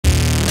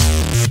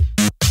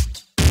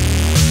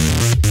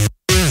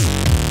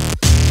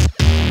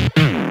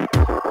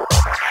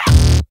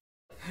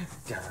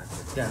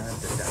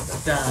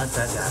Ali,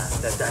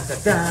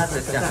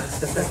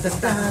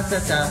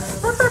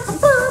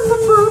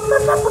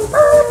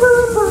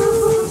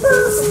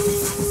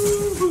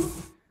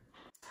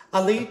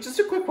 just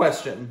a quick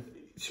question.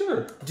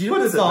 Sure. Do you know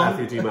what song?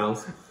 Matthew D.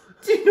 Mouse.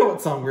 Do you know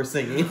what song we're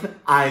singing?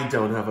 I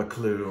don't have a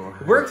clue.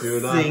 We're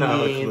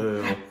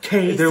singing.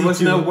 There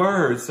was no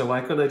words, so why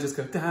couldn't I just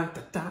go da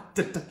da da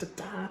da da da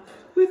da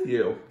with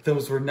you?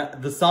 Those were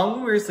not. The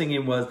song we were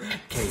singing was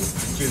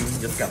Casey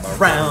June just come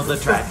around the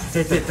track.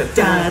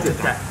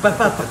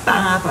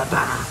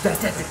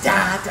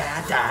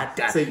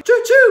 Say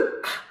choo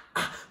choo,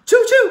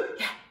 choo choo,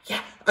 yeah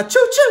yeah, a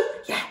choo choo,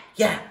 yeah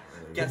yeah.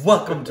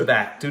 Welcome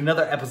back to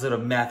another episode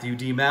of Matthew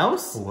D.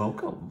 Mouse.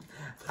 Welcome.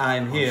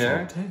 I'm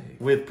here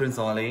with Prince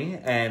Ali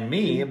and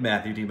me,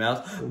 Matthew D.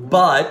 Mouse,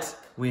 but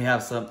we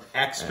have some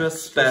extra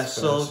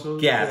special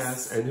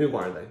guests. And who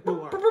are they?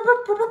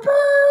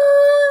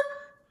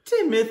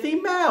 Timothy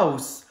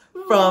Mouse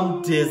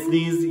from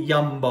Disney's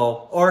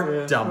Dumbo or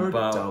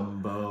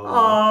Dumbo.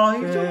 Oh,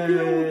 he's so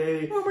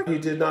cute. He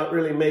did not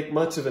really make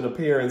much of an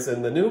appearance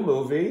in the new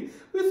movie.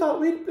 We thought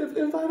we'd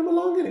invite him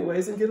along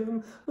anyways and give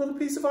him another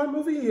piece of our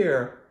movie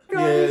here.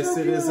 Yes,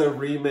 it is a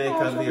remake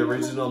of the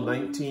original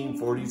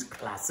 1940s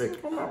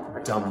classic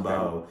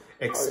Dumbo,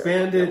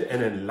 expanded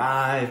and in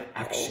live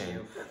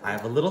action. I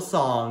have a little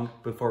song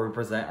before we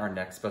present our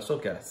next special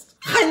guest.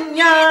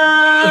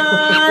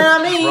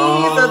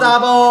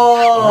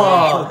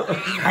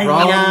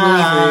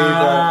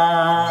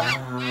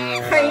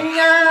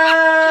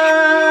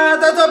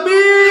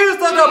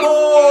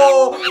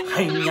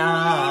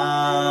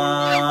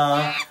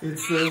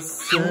 It's a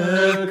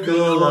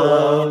circle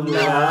of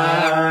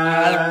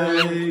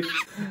life.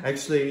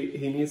 Actually,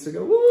 he needs to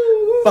go.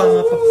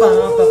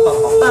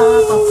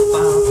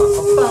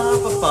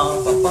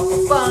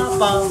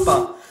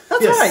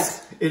 That's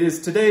right. It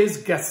is today's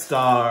guest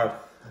star,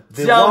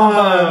 the Dumbo.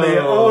 one,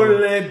 the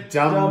only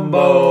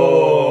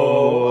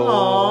Dumbo. Aww.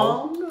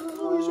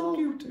 Oh, he's so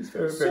cute. He's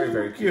very, very,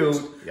 very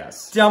cute.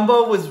 Yes.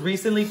 Dumbo was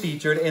recently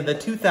featured in the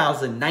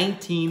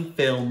 2019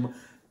 film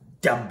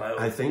Dumbo.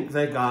 I think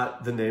they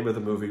got the name of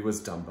the movie was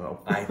Dumbo.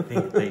 I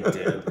think they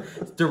did.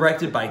 It's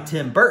directed by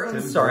Tim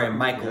Burton, starring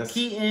Michael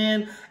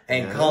Keaton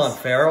and Colin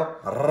Farrell.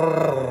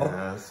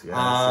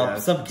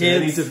 Yes. Some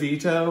kids. Danny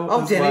DeVito.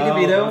 Oh, Danny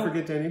DeVito. Don't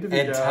forget Danny DeVito.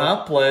 And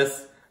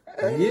topless.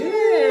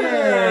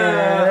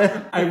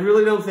 Yeah. I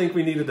really don't think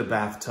we needed a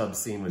bathtub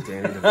scene with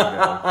Danny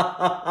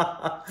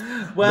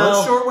DeVito. Well,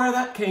 not sure where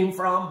that came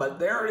from, but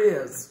there it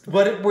is.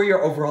 What were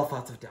your overall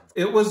thoughts of Dumbo?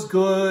 It was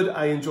good.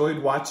 I enjoyed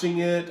watching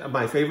it.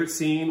 My favorite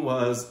scene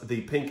was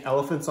the pink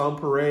elephants on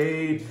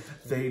parade.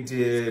 They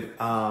did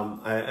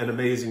an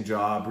amazing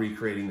job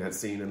recreating that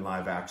scene in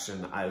live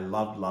action. I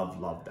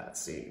loved that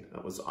scene.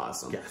 That was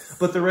awesome. Yes.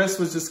 But the rest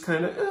was just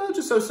kind of,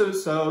 just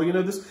so. You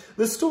know,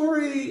 the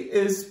story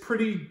is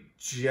pretty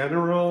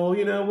general,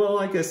 you know. Well,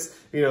 I guess,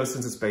 you know,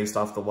 since it's based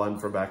off the one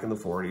from back in the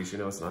 40s, you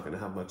know, it's not going to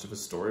have much of a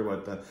story.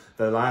 What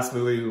the last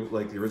movie,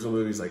 like the original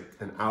movie, is like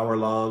an hour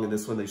long, and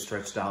this one they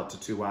stretched out to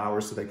 2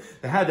 hours, so they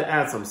had to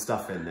add some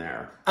stuff in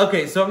there.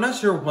 Okay, so I'm not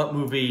sure what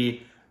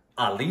movie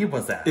Ali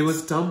was at. It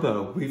was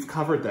Dumbo. We've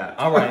covered that.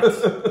 All right.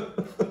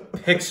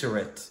 Picture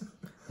it.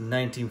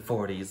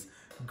 1940s.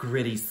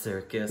 Gritty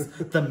circus.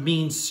 The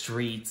mean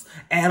streets.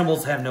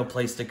 Animals have no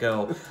place to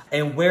go.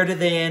 And where do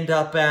they end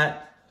up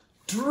at?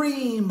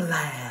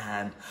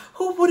 Dreamland.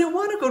 Who wouldn't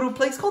want to go to a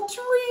place called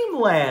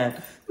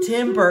Dreamland?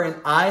 Tim Burton,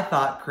 I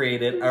thought,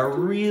 created a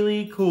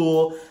really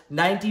cool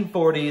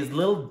 1940s,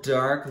 little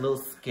dark, little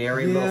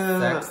scary, little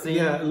sexy.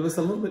 Yeah, it was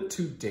a little bit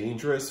too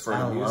dangerous for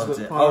an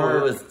amusement park. Oh,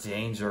 it was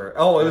danger.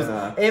 Oh,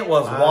 it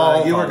was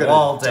wall you were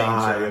wall gonna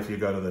die danger if you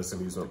go to this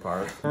amusement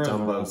park.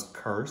 Dumbo's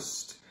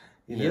cursed.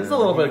 He is a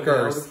little bit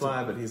cursed.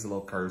 Fly, but he's a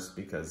little cursed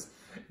because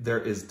there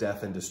is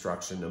death and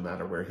destruction no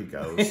matter where he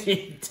goes.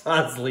 He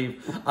does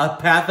leave a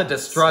path of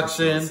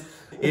destruction.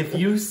 If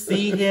you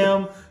see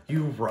him,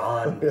 you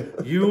run.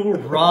 You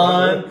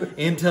run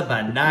into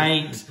the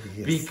night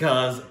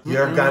because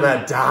you're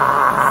gonna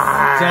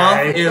die.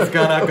 Stuff is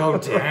gonna go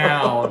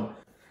down.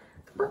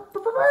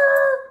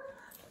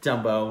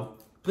 Dumbo,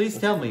 please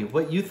tell me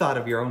what you thought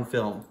of your own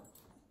film.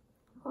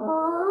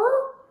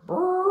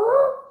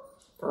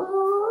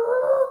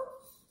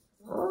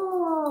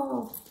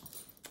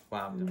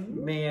 Wow,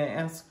 may I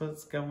ask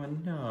what's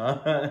going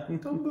on?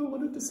 Dumbo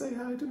wanted to say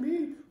hi to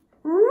me.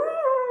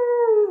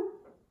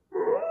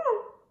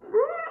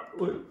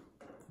 What?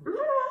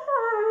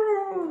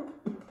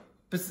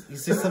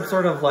 Is this some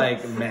sort of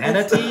like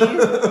manatee?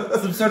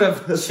 Some sort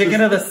of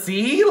chicken of the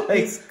sea? Like,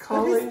 he's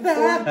calling what is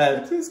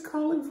that? He's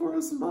calling for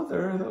his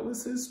mother. That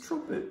was his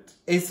trumpet.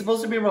 It's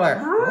supposed to be more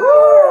like,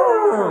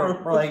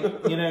 or like,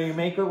 you know, you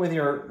make it with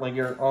your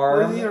arm.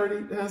 Well, he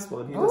already has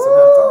one. He doesn't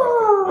have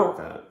to make it like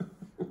that.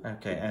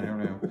 Okay, I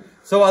don't know.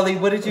 So Ali,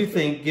 what did you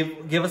think?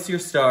 Give us your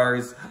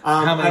stars.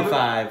 How many?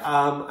 5?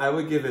 I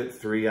would give it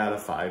 3 out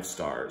of 5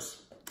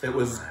 stars. It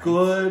was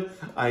good.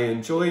 I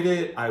enjoyed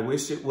it. I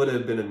wish it would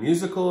have been a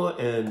musical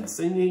and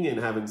singing and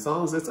having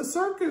songs. It's a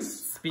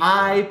circus.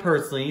 I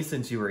personally,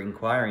 since you were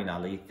inquiring,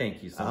 Ali,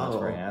 thank you so much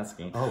for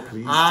asking. Oh,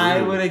 please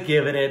I would have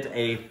given it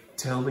a...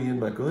 Tell me in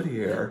my good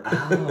ear.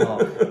 Oh,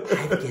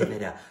 I'd give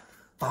it a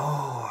 4.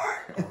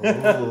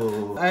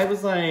 Oh. I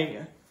was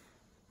like,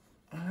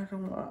 I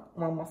don't want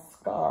my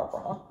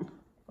mascara.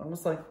 I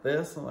was like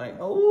this. I'm like,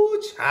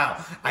 oh,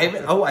 chow.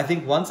 I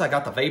think once I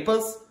got the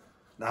vapors.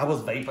 I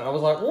was vaping. I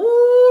was like,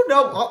 ooh,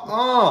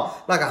 no,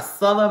 like a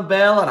Southern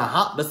Belle on a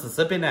hot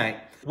Mississippi night.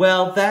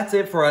 Well, that's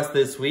it for us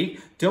this week.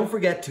 Don't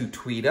forget to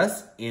tweet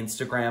us,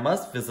 Instagram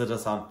us, visit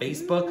us on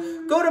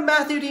Facebook. Go to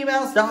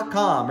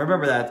MathewDMouse.com.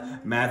 Remember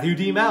that, Mathew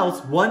D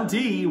Mouse,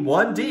 1D,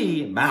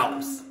 1D,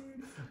 Mouse.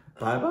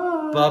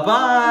 Bye-bye.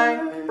 Bye-bye.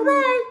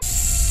 Bye-bye.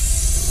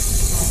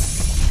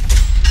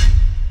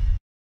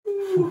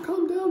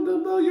 Calm down,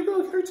 Dumbo. You're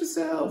going to hurt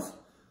yourself.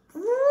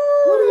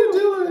 What are you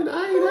doing?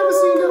 I ain't never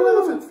seen no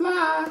elephant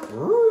fly.